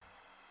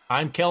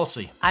I'm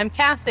Kelsey. I'm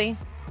Cassie.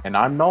 And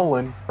I'm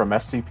Nolan from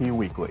SCP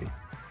Weekly.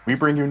 We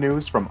bring you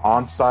news from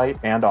on-site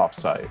and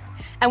off-site.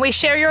 And we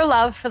share your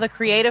love for the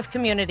creative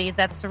community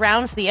that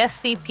surrounds the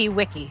SCP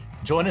Wiki.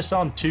 Join us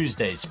on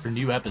Tuesdays for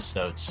new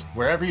episodes,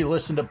 wherever you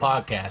listen to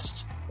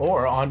podcasts,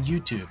 or on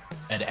YouTube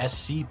at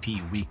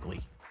SCP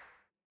Weekly.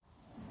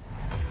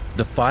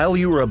 The file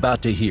you are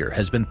about to hear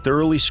has been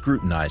thoroughly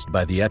scrutinized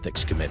by the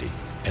Ethics Committee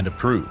and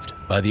approved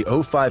by the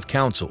O5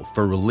 Council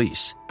for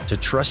release to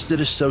trusted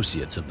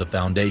associates of the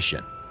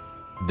Foundation.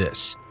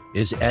 This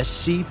is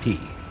SCP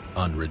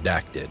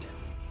Unredacted.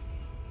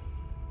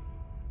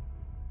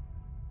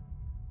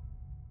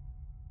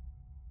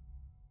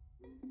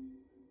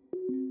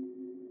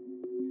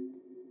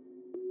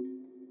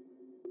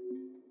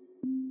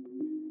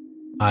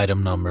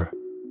 Item number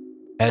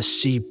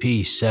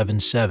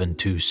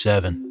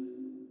SCP-7727.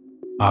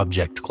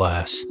 Object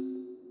Class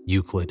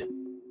Euclid.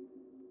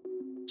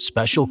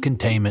 Special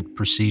Containment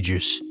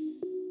Procedures.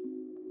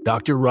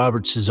 Dr.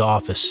 Roberts'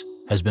 office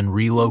has been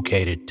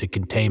relocated to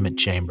Containment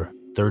Chamber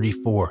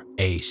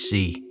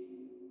 34AC,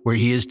 where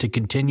he is to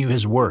continue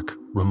his work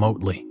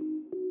remotely.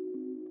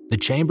 The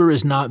chamber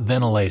is not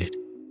ventilated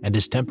and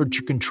is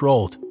temperature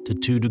controlled to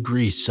 2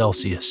 degrees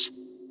Celsius.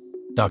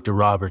 Dr.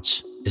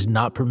 Roberts is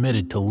not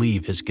permitted to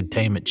leave his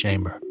containment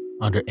chamber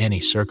under any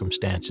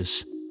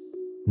circumstances.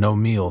 No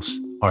meals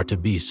are to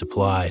be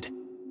supplied.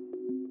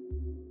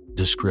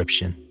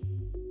 Description: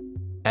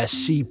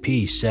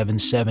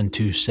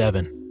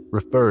 SCP-7727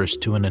 refers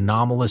to an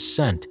anomalous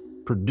scent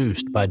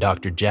produced by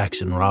Dr.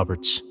 Jackson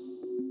Roberts.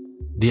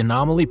 The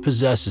anomaly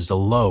possesses a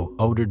low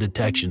odor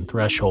detection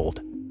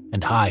threshold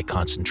and high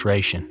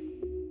concentration,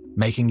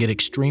 making it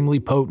extremely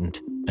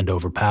potent and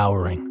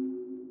overpowering.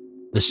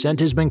 The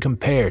scent has been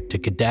compared to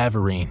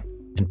cadaverine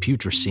and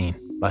putrescine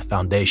by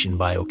Foundation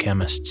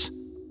biochemists.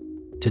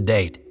 To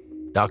date,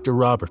 Dr.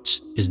 Roberts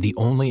is the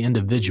only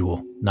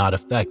individual not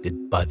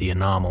affected by the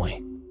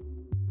anomaly.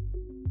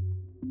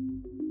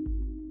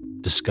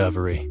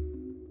 Discovery: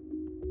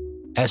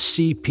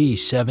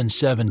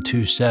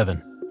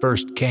 SCP-7727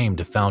 first came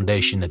to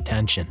Foundation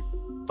attention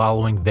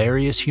following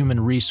various human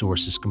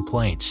resources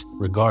complaints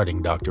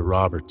regarding Dr.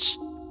 Roberts.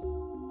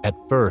 At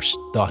first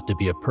thought to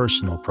be a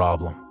personal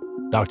problem,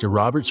 Dr.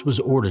 Roberts was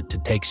ordered to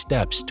take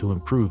steps to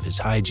improve his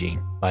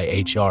hygiene by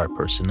HR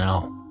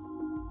personnel.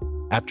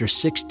 After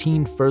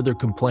 16 further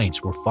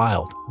complaints were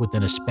filed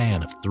within a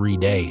span of 3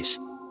 days,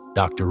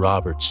 Dr.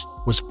 Roberts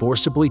was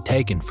forcibly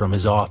taken from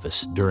his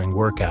office during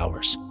work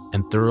hours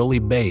and thoroughly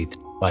bathed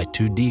by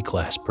 2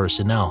 D-Class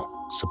personnel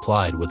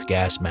supplied with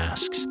gas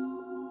masks.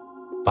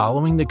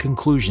 Following the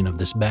conclusion of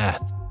this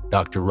bath,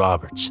 Dr.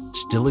 Roberts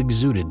still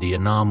exuded the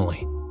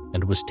anomaly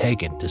and was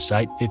taken to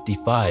Site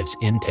 55's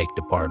intake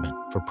department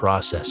for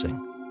processing.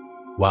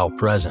 While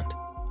present,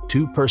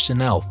 2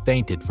 personnel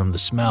fainted from the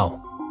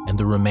smell, and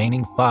the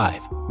remaining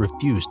 5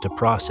 refused to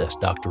process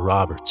Dr.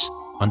 Roberts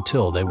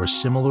until they were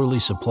similarly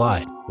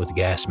supplied with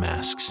gas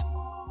masks.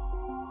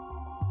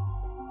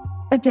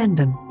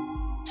 Addendum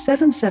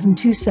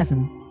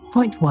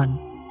 7727.1.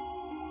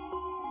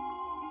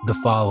 The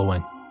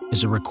following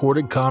is a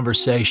recorded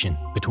conversation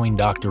between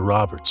Dr.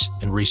 Roberts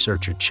and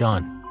researcher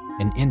Chun,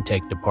 an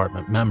intake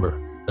department member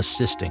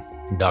assisting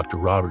in Dr.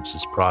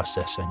 Roberts'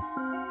 processing.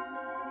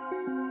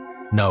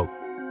 Note: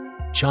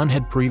 Chun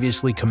had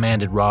previously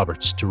commanded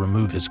Roberts to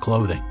remove his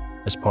clothing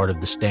as part of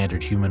the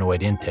standard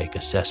humanoid intake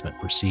assessment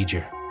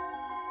procedure.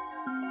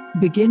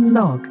 Begin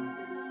log.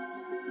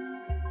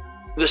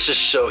 This is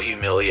so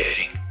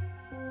humiliating.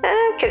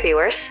 Could be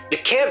worse.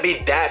 It can't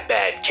be that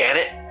bad, can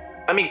it?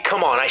 I mean,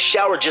 come on, I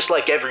shower just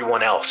like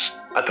everyone else.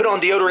 I put on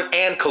deodorant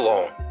and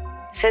cologne.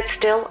 Sit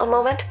still a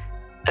moment.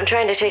 I'm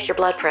trying to take your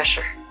blood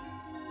pressure.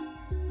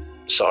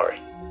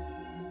 Sorry.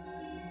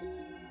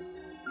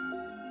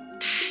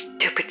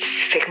 Stupid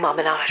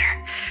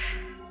sphygmomanometer.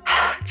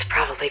 It's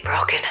probably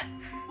broken. I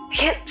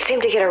can't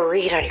seem to get a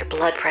read on your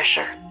blood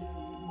pressure.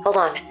 Hold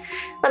on.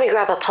 Let me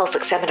grab a pulse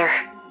oximeter.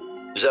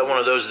 Is that one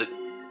of those that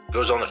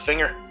goes on the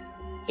finger?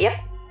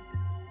 Yep.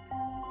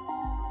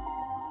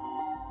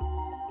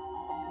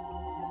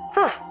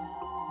 Huh.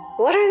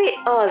 What are the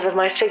odds of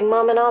my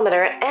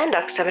sphygmomanometer and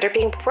oximeter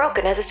being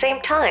broken at the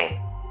same time?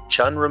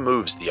 Chun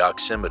removes the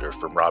oximeter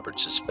from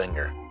Roberts'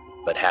 finger,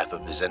 but half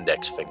of his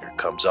index finger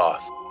comes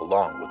off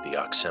along with the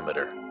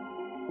oximeter.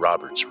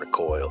 Roberts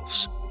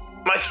recoils.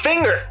 My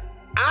finger!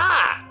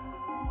 Ah!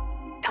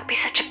 Don't be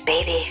such a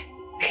baby.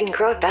 You can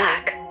grow it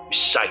back. You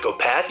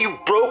psychopath, you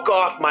broke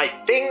off my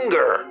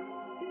finger!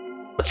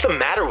 What's the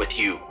matter with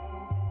you?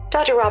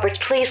 Dr. Roberts,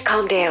 please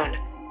calm down.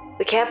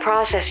 We can't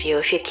process you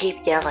if you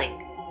keep yelling.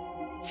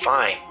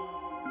 Fine.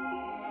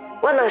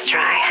 One last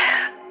try.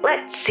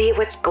 Let's see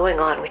what's going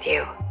on with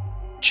you.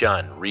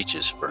 Chun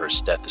reaches for her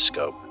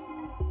stethoscope.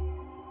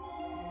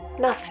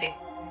 Nothing.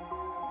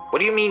 What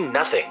do you mean,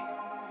 nothing?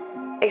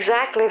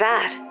 Exactly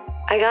that.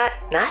 I got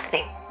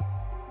nothing.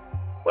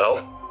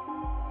 Well,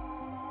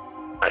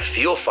 I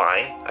feel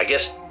fine. I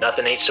guess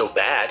nothing ain't so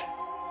bad.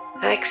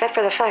 Except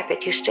for the fact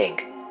that you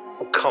stink.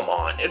 Oh, come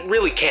on. It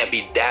really can't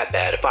be that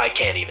bad if I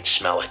can't even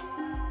smell it.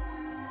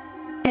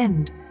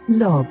 End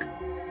Log.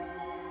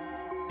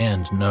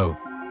 End note.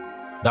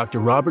 Dr.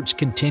 Roberts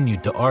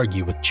continued to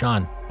argue with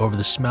Chun over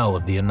the smell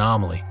of the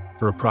anomaly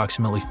for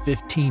approximately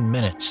 15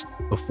 minutes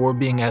before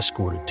being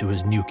escorted to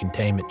his new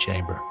containment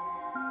chamber.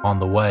 On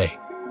the way,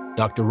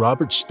 Dr.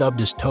 Roberts stubbed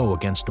his toe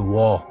against a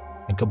wall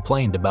and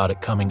complained about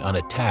it coming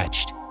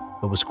unattached,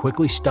 but was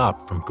quickly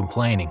stopped from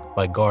complaining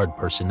by guard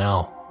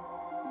personnel.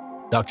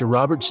 Dr.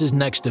 Roberts'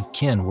 next of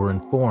kin were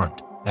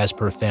informed, as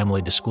per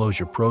family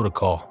disclosure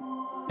protocol,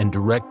 and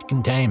direct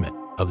containment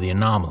of the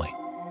anomaly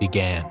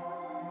began.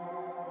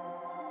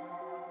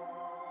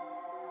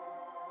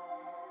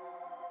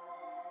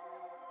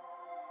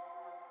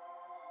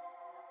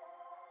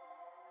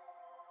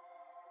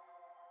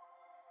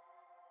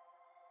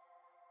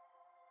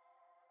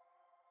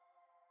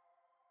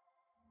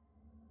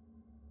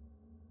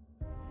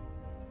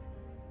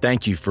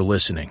 Thank you for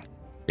listening.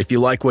 If you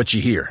like what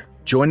you hear,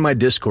 join my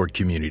Discord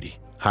community,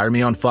 hire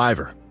me on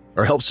Fiverr,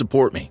 or help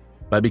support me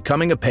by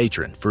becoming a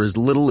patron for as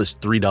little as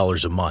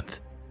 $3 a month.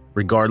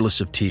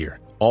 Regardless of tier,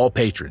 all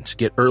patrons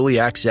get early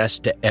access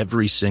to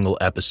every single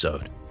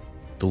episode.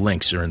 The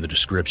links are in the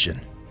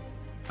description.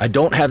 I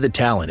don't have the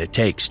talent it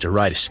takes to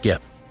write a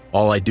skip.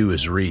 All I do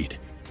is read.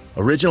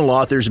 Original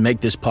authors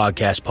make this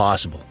podcast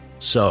possible,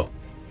 so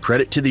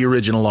credit to the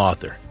original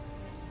author.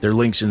 Their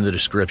links in the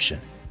description.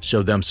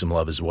 Show them some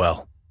love as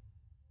well.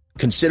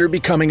 Consider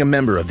becoming a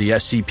member of the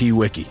SCP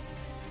Wiki.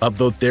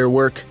 Upvote their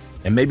work,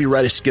 and maybe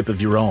write a skip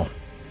of your own.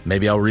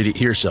 Maybe I'll read it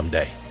here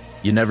someday.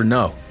 You never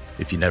know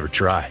if you never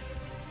try.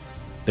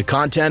 The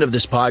content of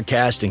this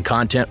podcast and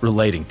content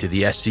relating to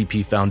the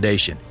SCP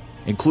Foundation,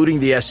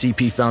 including the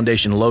SCP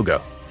Foundation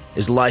logo,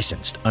 is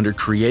licensed under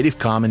Creative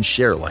Commons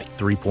Sharealike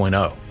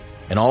 3.0,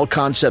 and all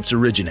concepts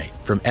originate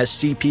from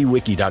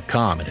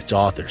scpwiki.com and its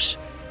authors.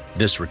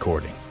 This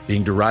recording,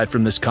 being derived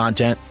from this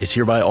content, is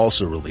hereby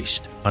also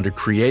released under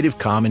Creative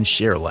Commons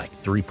Sharealike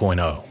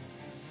 3.0.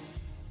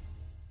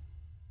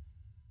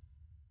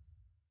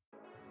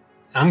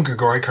 I'm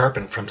Grigori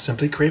Karpin from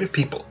Simply Creative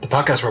People, the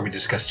podcast where we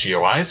discuss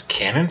GOIs,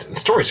 canons, and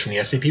stories from the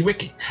SCP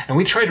Wiki, and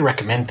we try to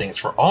recommend things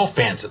for all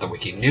fans of the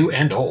Wiki, new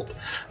and old.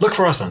 Look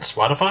for us on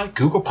Spotify,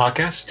 Google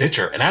Podcasts,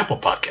 Stitcher, and Apple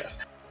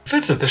Podcasts.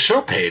 Visit the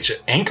show page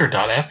at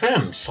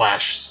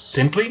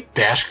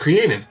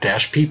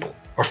anchor.fm/simply-creative-people,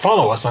 or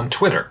follow us on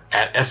Twitter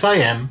at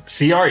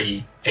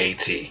SIMCREAT.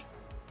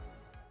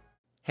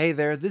 Hey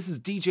there, this is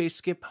DJ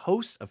Skip,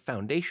 host of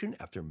Foundation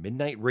After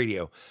Midnight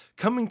Radio,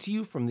 coming to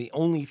you from the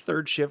only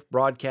third shift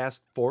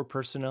broadcast for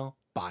personnel,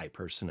 by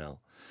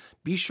personnel.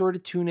 Be sure to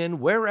tune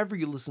in wherever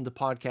you listen to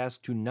podcasts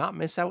to not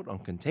miss out on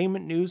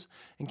containment news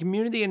and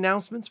community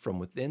announcements from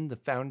within the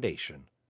Foundation.